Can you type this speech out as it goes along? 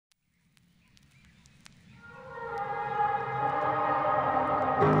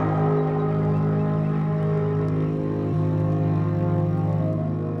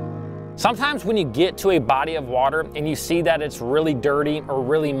Sometimes when you get to a body of water and you see that it's really dirty or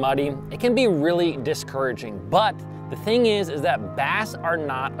really muddy, it can be really discouraging. But the thing is that bass are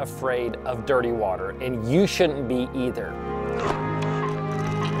not afraid of dirty water, and you shouldn't be either.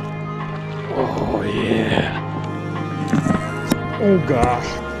 Oh yeah. Oh gosh.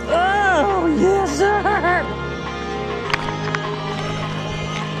 Oh yes, sir.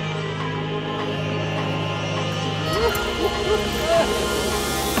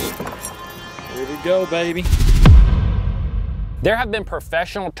 Here we go, baby. There have been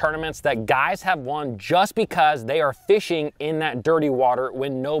professional tournaments that guys have won just because they are fishing in that dirty water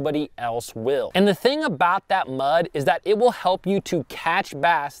when nobody else will. And the thing about that mud is that it will help you to catch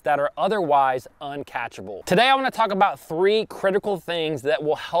bass that are otherwise uncatchable. Today I want to talk about 3 critical things that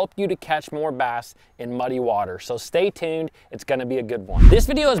will help you to catch more bass in muddy water. So stay tuned, it's going to be a good one. This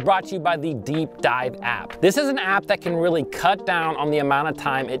video is brought to you by the Deep Dive app. This is an app that can really cut down on the amount of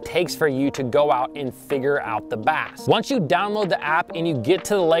time it takes for you to go out and figure out the bass. Once you download the app and you get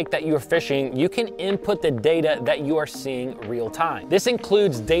to the lake that you are fishing, you can input the data that you are seeing real time. This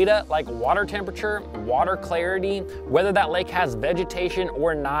includes data like water temperature, water clarity, whether that lake has vegetation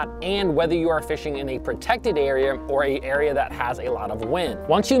or not, and whether you are fishing in a protected area or an area that has a lot of wind.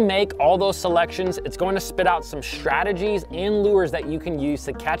 Once you make all those selections, it's going to spit out some strategies and lures that you can use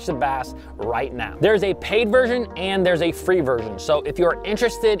to catch the bass right now. There's a paid version and there's a free version. So if you're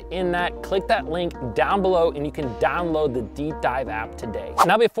interested in that, click that link down below and you can download the Deep Dive app today.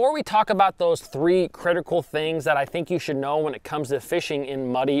 Now, before we talk about those 3 critical things that I think you should know when it comes to fishing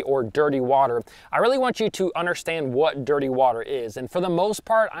in muddy or dirty water, I really want you to understand what dirty water is. And for the most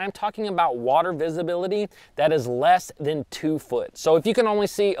part, I'm talking about water visibility that is less than 2 foot. So if you can only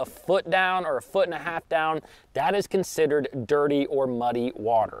see a foot down or a foot and a half down, that is considered dirty or muddy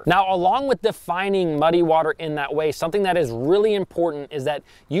water. Now, along with defining muddy water in that way, something that is really important is that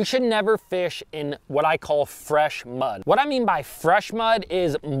you should never fish in what I call fresh mud. What I mean by fresh mud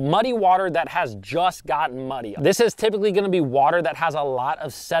is muddy water that has just gotten muddy. This is typically going to be water that has a lot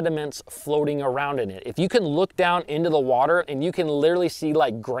of sediments floating around in it. If you can look down into the water and you can literally see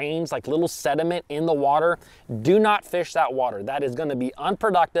like grains, like little sediment in the water, do not fish that water. That is going to be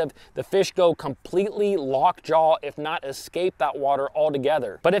unproductive. The fish go completely lockjaw, if not escape that water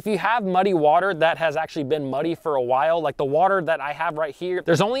altogether. But if you have muddy water that has actually been muddy for a while, like the water that I have right here,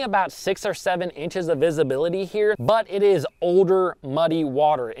 there's only about 6 or 7 inches of visibility here, but it is older muddy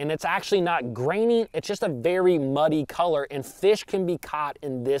water and it's actually not grainy, it's just a very muddy color, and fish can be caught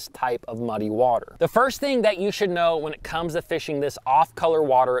in this type of muddy water. The first thing that you should know when it comes to fishing this off-color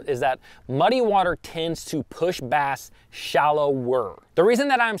water is that muddy water tends to push bass shallower. The reason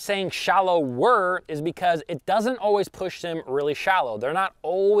that I'm saying shallower is because it doesn't always push them really shallow. They're not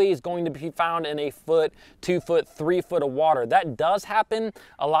always going to be found in a foot, 2 foot, 3 foot of water. That does happen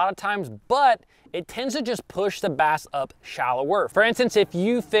a lot of times, but it tends to just push the bass up shallower. For instance, if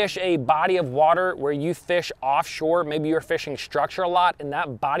you fish a body of water where you fish offshore, maybe you're fishing structure a lot and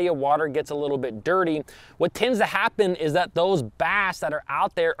that body of water gets a little bit dirty, what tends to happen is that those bass that are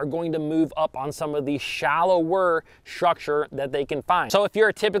out there are going to move up on some of the shallower structure that they can find. So if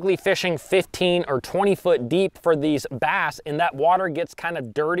you're typically fishing 15 or 20 foot deep for these bass and that water gets kind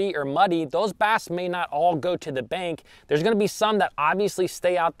of dirty or muddy, those bass may not all go to the bank. There's going to be some that obviously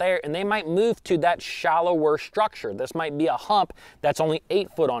stay out there and they might move to that shallower structure. This might be a hump that's only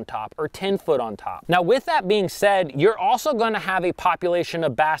 8 foot on top or 10 foot on top. Now, with that being said, you're also going to have a population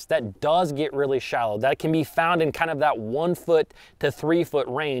of bass that does get really shallow, that can be found in kind of that 1 foot to 3 foot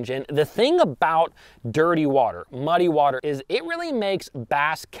range. And the thing about dirty water, muddy water, is it really makes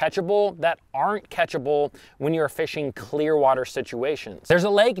bass catchable that aren't catchable when you're fishing clear water situations. There's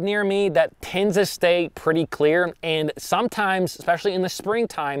a lake near me that tends to stay pretty clear, and sometimes, especially in the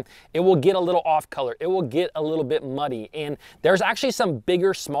springtime, it will get a little off color. It will get a little bit muddy. And there's actually some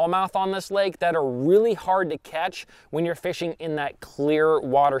bigger smallmouth on this lake that are really hard to catch when you're fishing in that clear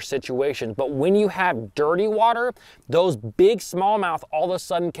water situation. But when you have dirty water, those big smallmouth all of a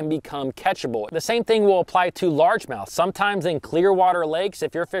sudden can become catchable. The same thing will apply to largemouth. Sometimes in clear water lakes,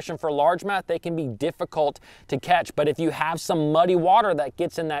 if you're fishing for largemouth, they can be difficult to catch. But if you have some muddy water that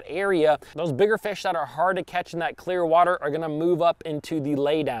gets in that area, those bigger fish that are hard to catch in that clear water are going to move up into the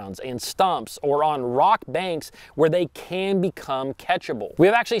laydowns and stumps or on rock banks where they can become catchable. We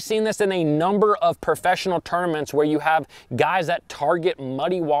have actually seen this in a number of professional tournaments where you have guys that target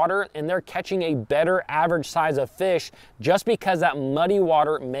muddy water and they're catching a better average size of fish just because that muddy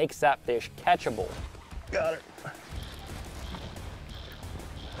water makes that fish catchable. Got it.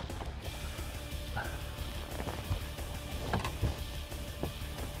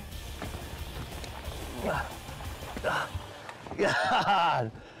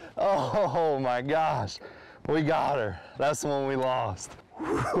 God. Oh my gosh, we got her. That's the one we lost.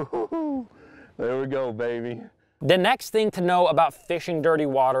 There we go, baby. The next thing to know about fishing dirty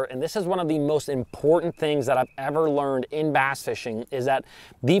water, and this is one of the most important things that I've ever learned in bass fishing, is that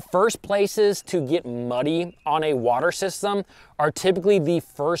the first places to get muddy on a water system are typically the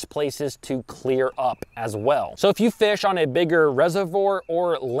first places to clear up as well. So if you fish on a bigger reservoir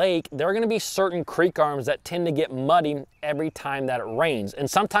or lake, there are gonna be certain creek arms that tend to get muddy every time that it rains. And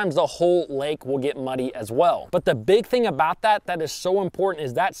sometimes the whole lake will get muddy as well. But the big thing about that is so important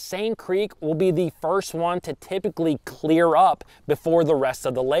is that same creek will be the first one to typically clear up before the rest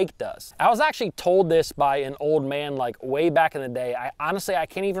of the lake does. I was actually told this by an old man like way back in the day. Honestly, I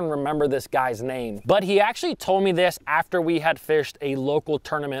can't even remember this guy's name, but he actually told me this after we had fished a local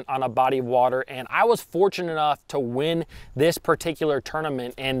tournament on a body of water, and I was fortunate enough to win this particular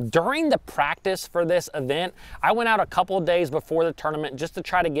tournament. And during the practice for this event, I went out a couple of days before the tournament just to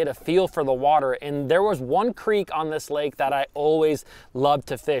try to get a feel for the water. And there was one creek on this lake that I always loved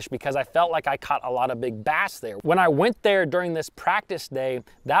to fish because I felt like I caught a lot of big bass there. When I went there during this practice day,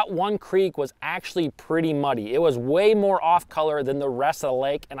 that one creek was actually pretty muddy. It was way more off color than the rest of the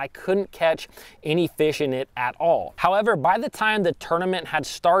lake, and I couldn't catch any fish in it at all. However, by the time the tournament had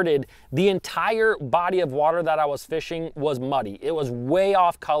started, the entire body of water that I was fishing was muddy. It was way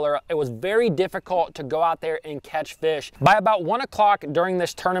off color. It was very difficult to go out there and catch fish. By about 1 o'clock during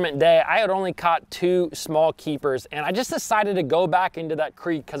this tournament day, I had only caught 2 small keepers, and I just decided to go back into that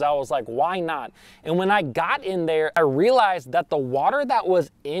creek because I was like, why not? And when I got in there, I realized that the water that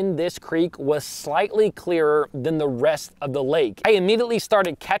was in this creek was slightly clearer than the rest of the lake. I immediately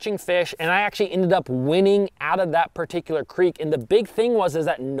started catching fish, and I actually ended up winning out of that particular creek. And the big thing was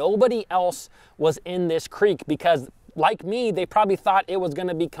that nobody else was in this creek because, like me, they probably thought it was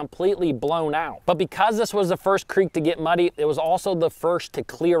gonna be completely blown out. But because this was the first creek to get muddy, it was also the first to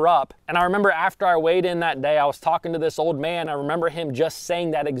clear up. And I remember after I weighed in that day, I was talking to this old man. I remember him just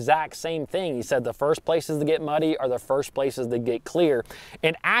saying that exact same thing. He said the first places to get muddy are the first places to get clear.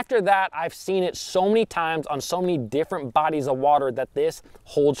 And after that, I've seen it so many times on so many different bodies of water that this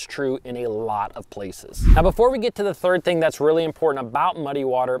holds true in a lot of places. Now, before we get to the third thing that's really important about muddy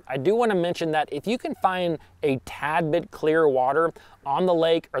water, I do wanna mention that if you can find a tad bit clear water on the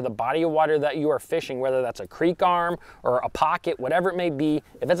lake or the body of water that you are fishing, whether that's a creek arm or a pocket, whatever it may be,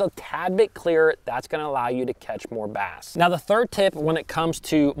 if it's a tad bit clearer, that's gonna allow you to catch more bass. Now, the third tip when it comes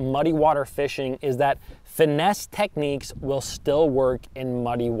to muddy water fishing is that finesse techniques will still work in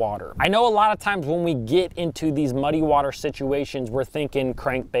muddy water. I know a lot of times when we get into these muddy water situations, we're thinking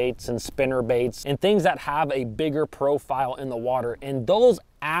crankbaits and spinner baits and things that have a bigger profile in the water, and those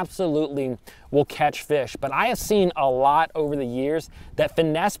absolutely will catch fish. But I have seen a lot over the years that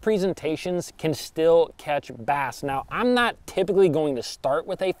finesse presentations can still catch bass. Now, I'm not typically going to start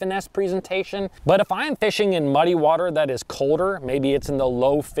with a finesse presentation, but if I'm fishing in muddy water that is colder, maybe it's in the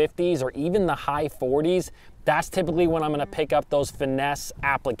low 50s or even the high 40s, that's typically when I'm gonna pick up those finesse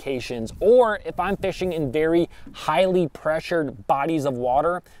applications. Or if I'm fishing in very highly pressured bodies of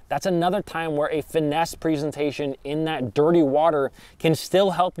water, that's another time where a finesse presentation in that dirty water can still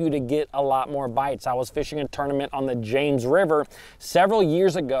help you to get a lot more bites. I was fishing a tournament on the James River several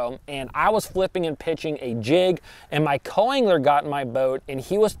years ago, and I was flipping and pitching a jig, and my co-angler got in my boat and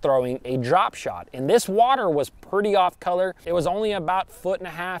he was throwing a drop shot. And this water was pretty off color. It was only about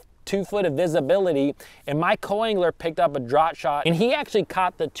 1.5 to 2 foot of visibility, and my co-angler picked up a drop shot, and he actually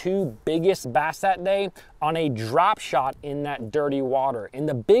caught the 2 biggest bass that day on a drop shot in that dirty water. And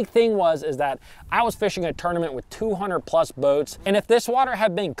the big thing is that I was fishing a tournament with 200 plus boats, and if this water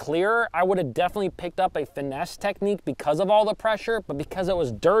had been clearer, I would have definitely picked up a finesse technique because of all the pressure, but because it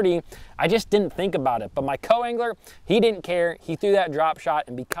was dirty, I just didn't think about it. But my co-angler, he didn't care. He threw that drop shot,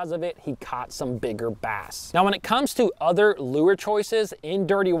 and because of it, he caught some bigger bass. Now, when it comes to other lure choices in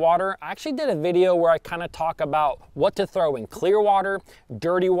dirty water, I actually did a video where I kind of talk about what to throw in clear water,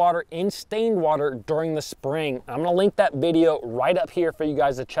 dirty water, and stained water during the spring. I'm gonna link that video right up here for you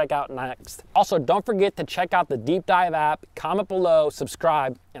guys to check out next. Also, don't forget to check out the Deep Dive app, comment below,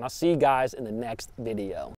 subscribe, and I'll see you guys in the next video.